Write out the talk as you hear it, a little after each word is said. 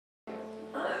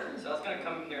So I was gonna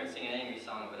come here and sing an angry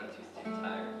song, but I'm too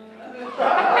tired, you know?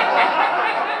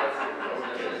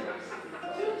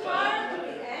 Too tired to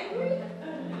be angry?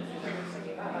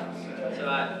 So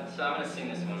I'm gonna sing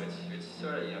this one, which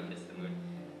sort of, you know, fits the mood.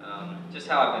 Just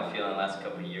how I've been feeling the last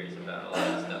couple of years about a lot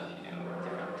of stuff, you know,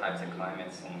 different types of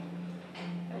climates and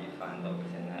how you find love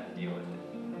within that and deal with it.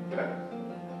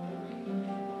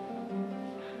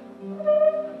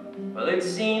 Well, it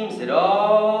seems that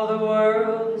all the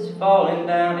world is falling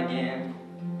down again,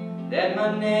 that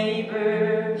my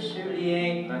neighbor surely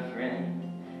ain't my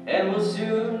friend, and will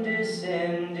soon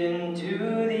descend into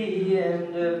the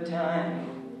end of time.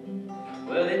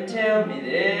 Well, they tell me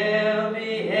there'll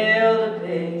be hell to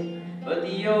pay, but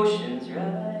the ocean's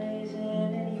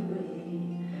rising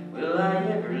anyway. Will I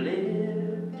ever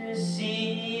live to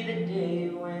see the day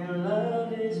when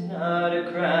love is not a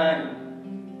crime?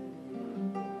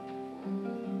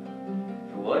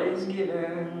 For what is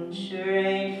given sure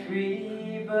ain't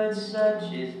free, but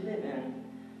such is living.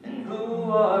 And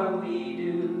who are we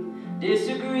to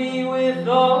disagree with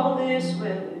all this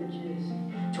weather?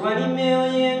 20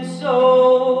 million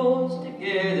souls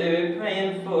together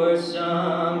praying for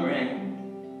some rain.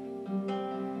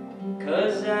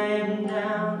 'Cause I am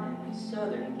down in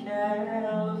Southern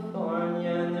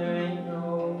California, and there ain't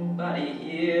nobody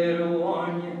here to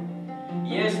warn you.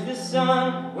 Yes, the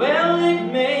sun, well,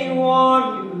 it may warm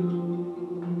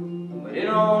you, but it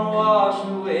don't wash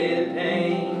away the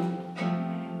pain.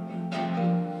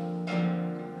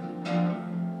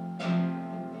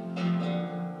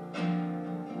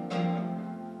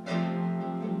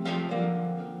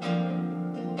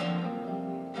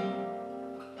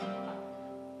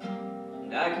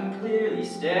 I can clearly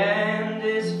stand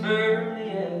as firmly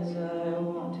as I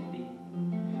want to be,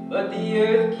 but the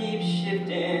earth keeps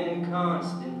shifting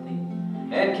constantly,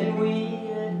 and can we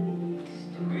at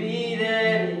least agree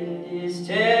that it is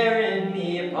tearing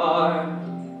me apart?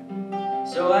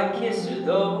 So I kiss her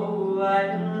though I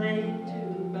am late to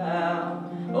bow.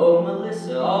 Oh,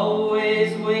 Melissa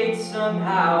always waits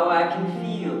somehow. I can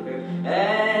feel her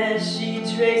as she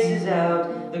traces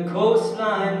out the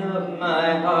coastline of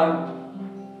my heart.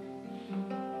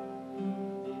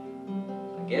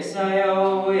 Guess I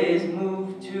always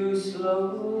move too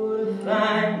slow to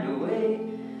find a way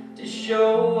to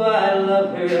show I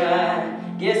love her. I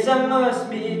guess I must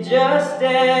be just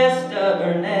as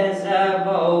stubborn as I've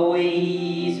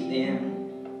always been.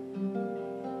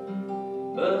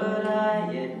 But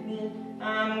I admit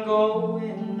I'm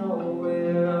going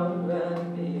nowhere.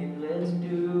 Alright, babe, let's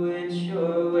do it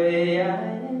your way. I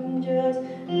am just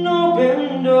an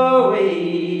open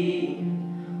doorway.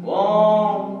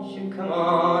 Won't you come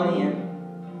on in?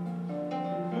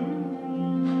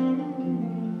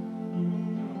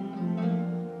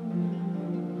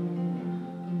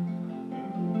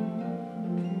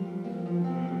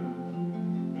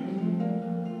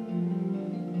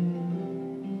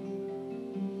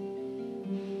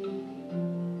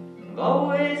 I've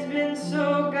always been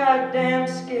so goddamn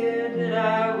scared that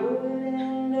I would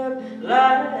end up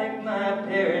like my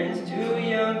parents. Two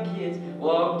young kids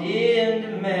walked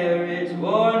into marriage,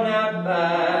 worn out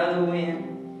by the wind.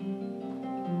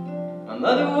 My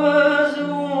mother was a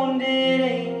wounded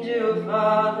angel,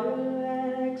 father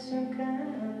like some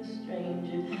kind of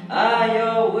stranger. I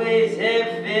always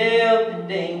have felt the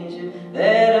danger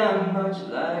that I'm much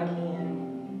like him.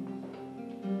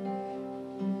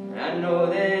 I know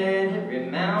that every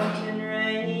mountain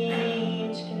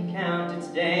range can count its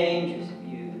dangerous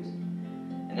views,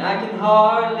 and I can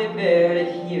hardly bear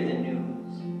to hear the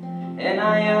news, and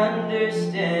I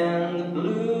understand the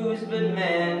blues, but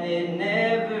man, it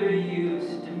never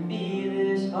used to be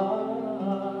this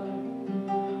hard.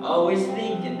 Always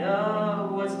thinking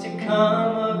of what's to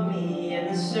come of me, and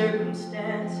the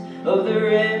circumstance of the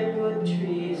redwood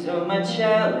trees, of my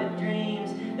childhood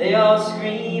dreams, they all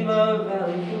scream of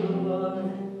Valley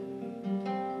Boulevard.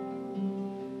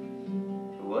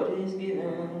 For what is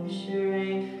given sure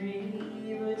ain't free,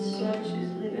 but such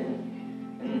is living.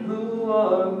 And who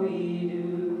are we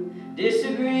to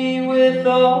disagree with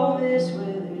all this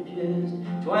weather? Just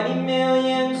 20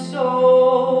 million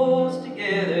souls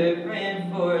together praying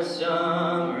for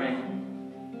some rain.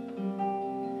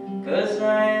 'Cause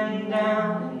I am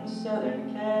down in Southern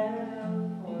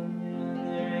California, and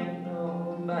there ain't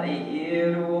nobody here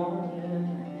to warn you.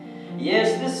 Yes,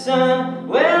 the sun,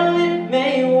 well, it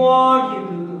may warm